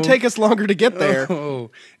 It might take us longer to get there. Oh,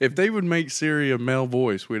 if they would make Siri a male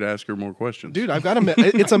voice, we'd ask her more questions. Dude, I've got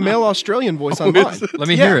it's a male Australian voice on mine. Let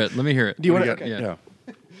me Yeah. hear it. Let me hear it. Do you want We to? got- yeah.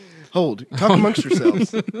 Hold. Talk amongst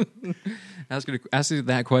yourselves. Ask you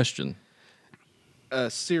that question.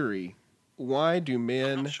 Siri, why do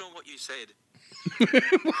men... I'm not sure what you said.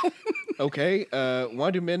 Okay,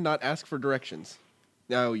 why do men not ask for directions?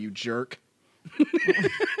 No, you jerk.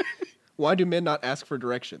 Why do men not ask for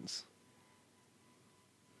directions?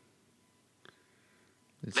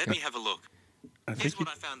 Let me have a look. I Here's think what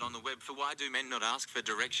I found on the web for why do men not ask for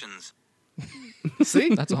directions.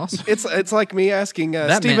 See? That's awesome. It's like me asking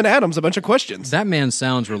That Stephen man- Adams a bunch of questions. That man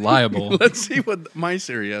sounds reliable. Let's see what my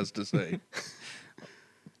Siri has to say.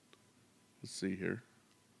 Let's see here.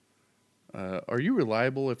 Are you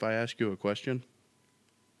reliable if I ask you a question?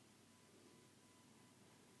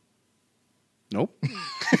 Nope.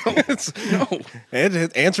 No.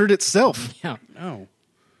 It answered itself. Yeah. No.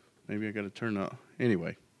 Maybe I got to turn up.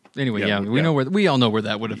 Anyway. Anyway, Yeah, yeah, we yeah. know we all know where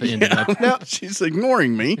that would have ended up. Now, She's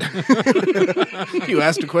ignoring me. you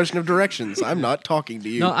asked a question of directions. I'm not talking to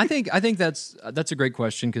you. No, I think that's a great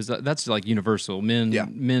question because that's like universal.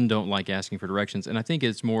 Men don't like asking for directions, and I think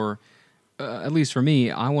it's more, at least for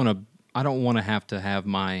me, I don't want to have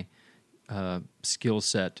my skill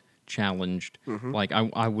set challenged. Mhm. Like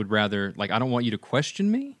I would rather, like, I don't want you to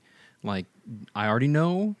question me. Like, I already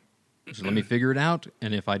know, so let me figure it out.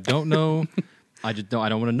 And if I don't know, I don't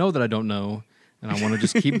want to know that I don't know, and I want to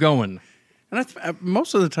just keep going. And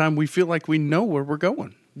most of the time, we feel like we know where we're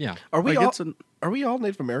going. Yeah. Are we Like, all? it's an- Are we all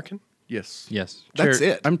Native American? Yes. Yes. That's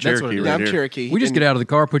it. I'm That's what Cherokee it is. right I'm here. Cherokee. We just and get out of the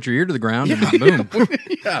car, put your ear to the ground, and boom.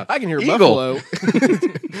 Yeah. I can hear Eagle. buffalo.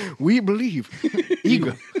 We believe.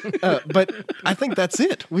 Eagle. But I think that's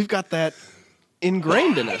it. We've got that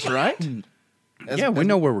ingrained in us, right? Yeah, we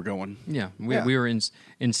know where we're going. Yeah, we are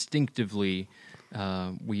instinctively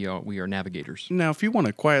we are navigators. Now, if you want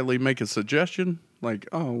to quietly make a suggestion, like,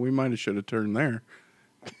 oh, we might have should have turned there,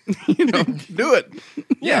 do it.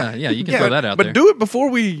 Yeah, you can throw that out but there. do it before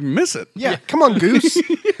we miss it. Yeah, come on, Goose.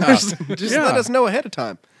 Just Yeah. let us know ahead of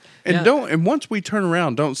time. And Yeah. And once we turn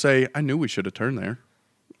around, don't say, I knew we should have turned there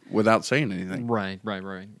without saying anything. Right.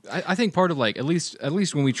 I think part of, like, at least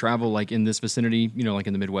when we travel, like, in this vicinity, like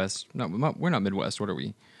in the Midwest. No, we're not Midwest. What are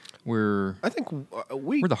we? We're I think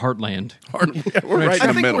we're the heartland. We're right I in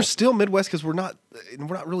the think middle. we're still Midwest because we're not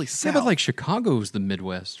really Yeah, south. but like Chicago's the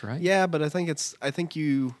Midwest, right? Yeah, but I think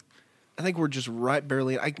we're just right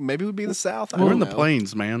barely. Maybe we'd be the South. I We're don't in the know.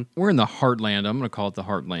 plains, man. We're in the heartland. I'm going to call it the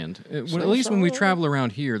heartland. At least when we travel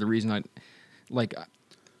around here, the reason I like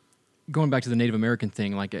going back to the Native American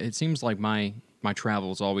thing, like, it seems like my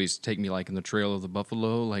travels always take me, like, in the trail of the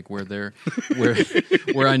buffalo, like where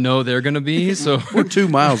I know they're going to be. So We're 2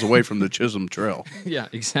 miles away from the Chisholm Trail. yeah,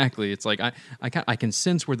 exactly. It's like I can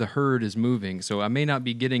sense where the herd is moving. So I may not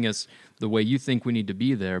be getting us the way you think we need to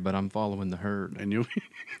be there, but I'm following the herd. And you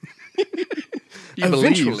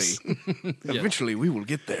Eventually, we will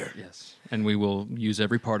get there. Yes, and we will use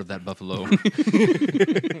every part of that buffalo. and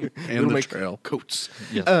It'll the make trail. coats.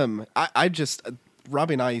 Yes. I just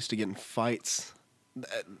Robbie and I used to get in fights.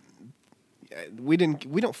 We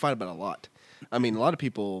don't fight about a lot. I mean, a lot of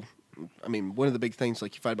people. I mean, one of the big things,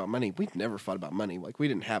 like you fight about money, we never fought about money. Like, we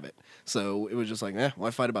didn't have it. So it was just like, why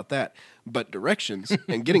fight about that? But directions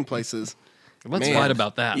and getting places. Let's fight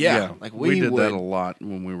about that. Yeah. Like we did that a lot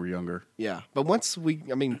when we were younger. Yeah. But once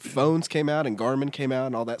phones came out and Garmin came out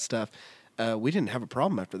and all that stuff, we didn't have a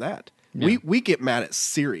problem after that. Yeah. We get mad at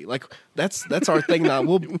Siri. Like, that's our thing now.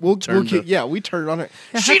 We turn it on her.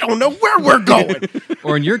 She don't know where we're going.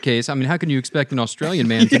 Or in your case, I mean, how can you expect an Australian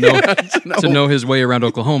man to know his way around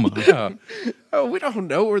Oklahoma? Yeah. Oh, we don't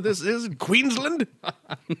know where this is in Queensland.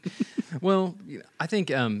 Well, I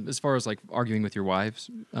think as far as like arguing with your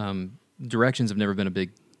wives, directions have never been a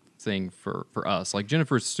big thing for us. Like,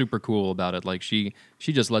 Jennifer's super cool about it. Like, she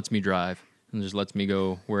just lets me drive and just lets me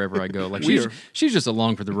go wherever I go. Like, she's just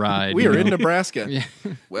along for the ride. We are in Nebraska. Yeah.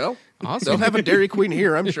 Well, awesome. They'll have a Dairy Queen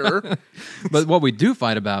here, I'm sure. But what we do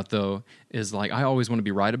fight about, though, is like, I always want to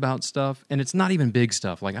be right about stuff, and it's not even big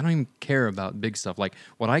stuff. Like, I don't even care about big stuff. Like,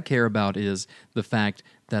 what I care about is the fact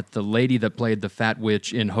that the lady that played the fat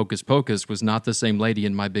witch in Hocus Pocus was not the same lady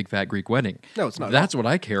in My Big Fat Greek Wedding. No, it's not. That's what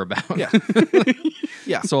I care about. Yeah.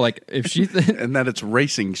 Yeah. So, like, if she... and that it's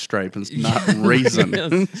racing stripe and not raisin.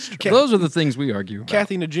 Those are the things we argue about.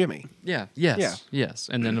 Kathy Najimy. Yeah. Yes.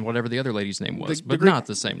 And then whatever the other lady's name was, but Greek, not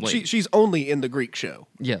the same lady. She's only in the Greek show.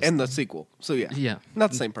 Yes. And the sequel. So, yeah.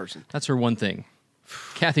 Not the same person. That's her one thing.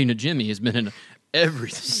 Kathy Najimy has been in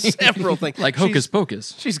everything. Several things. Like Hocus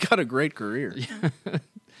Pocus. She's got a great career.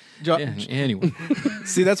 Anyway.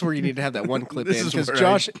 See, that's where you need to have that one clip in. Because, where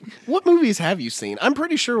Josh, what movies have you seen? I'm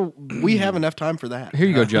pretty sure we have enough time for that. Here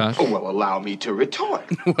you go, Josh. Well, allow me to retort.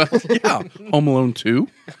 Yeah. Home Alone 2.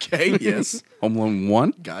 Okay, yes. Home Alone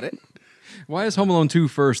 1. Got it. Why is Home Alone 2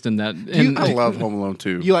 first in that? I love Home Alone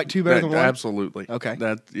 2. You like 2 better than 1? Absolutely. Okay.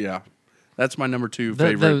 That's my number 2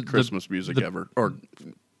 favorite Christmas music ever. Or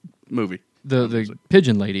movie. The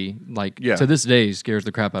pigeon lady, to this day, scares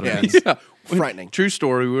the crap out of me. Yeah. Frightening. True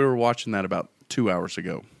story. We were watching that about 2 hours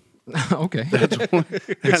ago. Okay.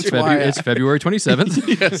 It's February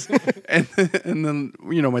 27th. Yes. And then,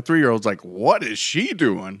 my 3-year-old's like, what is she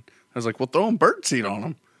doing? I was like, well, throwing birdseed on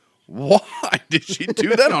him. Why? Did she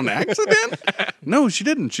do that on accident? No, she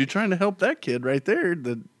didn't. She's trying to help that kid right there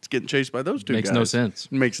that's getting chased by those two guys. Makes no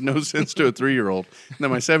sense. Makes no sense to a 3-year-old. And then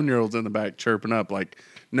my 7-year-old's in the back chirping up like,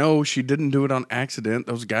 no, she didn't do it on accident.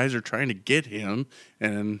 Those guys are trying to get him.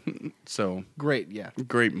 And so... Great, yeah.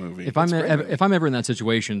 Great movie. If I'm ever in that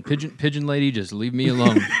situation, pigeon lady, just leave me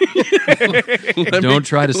alone. Don't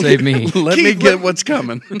try to save me. Let me get what's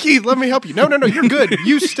coming. Keith, let me help you. No, you're good.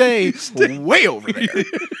 You stay way over there.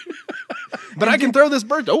 But I can throw this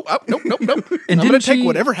bird. Nope. And I'm going to take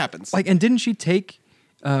whatever happens. And didn't she take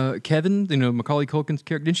Kevin, Macaulay Culkin's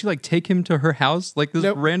character? Didn't she take him to her house,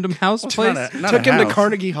 this random house place? Took him to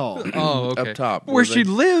Carnegie Hall. Oh, okay. Up top, where she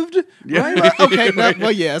lived. Yeah. Right? Okay.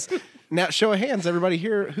 Well, yes. Now, show of hands, everybody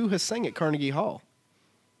here, who has sang at Carnegie Hall?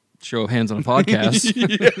 Show of hands on a podcast.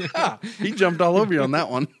 Yeah. He jumped all over you on that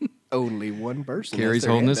one. Only one person. Carrie's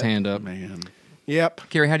holding his hand up. Man. Yep.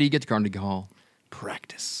 Carrie, how do you get to Carnegie Hall?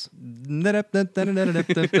 Practice. But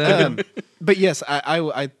yes,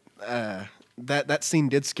 I that scene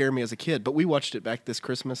did scare me as a kid. But we watched it back this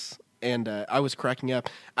Christmas, and I was cracking up.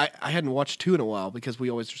 I hadn't watched 2 in a while because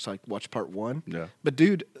we always just watch part 1. Yeah. But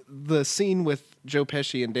dude, the scene with Joe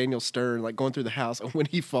Pesci and Daniel Stern going through the house, and when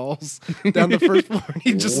he falls down the first floor, and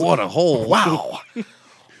he just what a hole! Wow,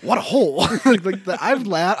 what a hole! I've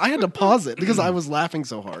laughed. I had to pause it because I was laughing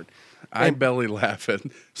so hard. I belly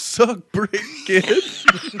laughing. Suck brick, kid.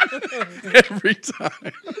 Every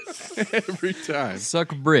time.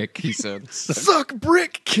 Suck brick, he said. Suck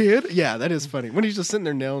brick, kid. Yeah, that is funny. When he's just sitting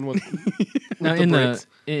there nailing with now the bricks.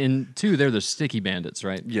 In 2, they're the sticky bandits,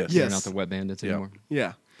 right? Yes. They're not the wet bandits anymore.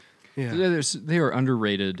 Yeah. They are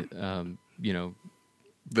underrated,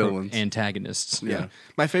 Villains. Antagonists. Yeah.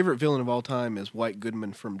 My favorite villain of all time is White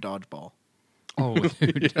Goodman from Dodgeball. Oh,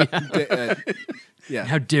 dude. Yeah.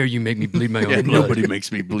 How dare you make me bleed my own blood? Nobody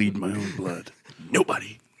makes me bleed my own blood.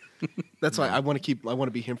 Nobody. That's why I want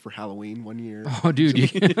to be him for Halloween one year. Oh, dude.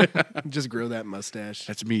 Just grow that mustache.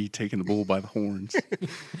 That's me taking the bull by the horns.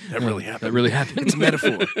 That really happened. That really happened. It's a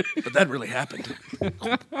metaphor, but that really happened.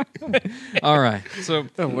 All right. So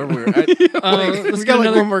where we were. let's We get got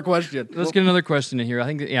another one more question. Let's get another question in here. I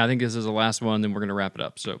think this is the last one, then we're going to wrap it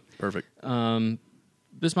up. So Perfect.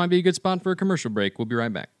 This might be a good spot for a commercial break. We'll be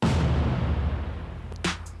right back.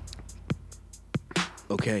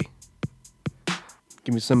 Okay.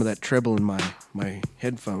 Give me some of that treble in my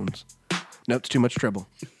headphones. No, it's too much treble.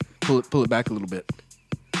 Pull it back a little bit.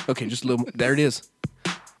 Okay, just a little. There it is.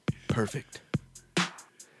 Perfect.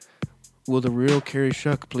 Will the real Carrie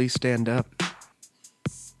Shuck please stand up?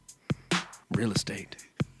 Real estate.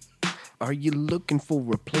 Are you looking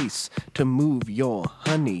for a place to move your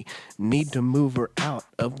honey? Need to move her out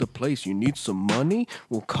of the place. You need some money?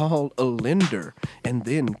 Well, call a lender and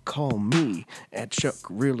then call me at Shuck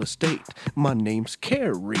Real Estate. My name's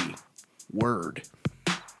Carrie. Word.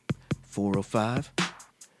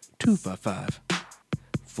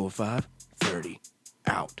 405-255-4530.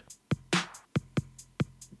 Out.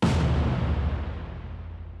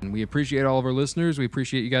 And we appreciate all of our listeners. We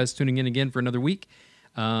appreciate you guys tuning in again for another week.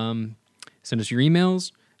 Send us your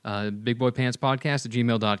emails,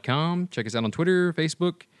 bigboypantspodcast@gmail.com. Check us out on Twitter,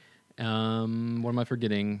 Facebook. What am I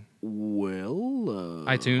forgetting? Well,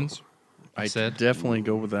 iTunes. I definitely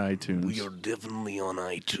go with the iTunes. We are definitely on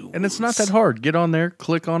iTunes. And it's not that hard. Get on there,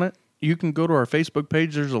 click on it. You can go to our Facebook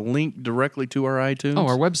page. There's a link directly to our iTunes. Oh,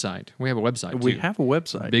 our website. We have a website, We too. have a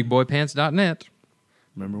website. BigBoyPants.net.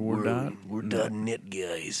 Remember, we're .net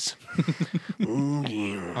guys. Oh,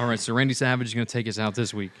 yeah. All right, so Randy Savage is going to take us out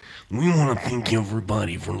this week. We want to thank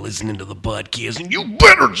everybody for listening to the podcast, and you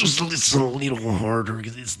better just listen a little harder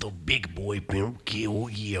because it's the Big Boy Pants. Okay, oh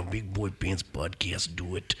yeah, Big Boy Pants podcast.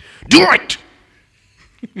 Do it. Do it!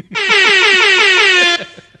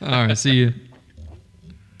 All right, see you.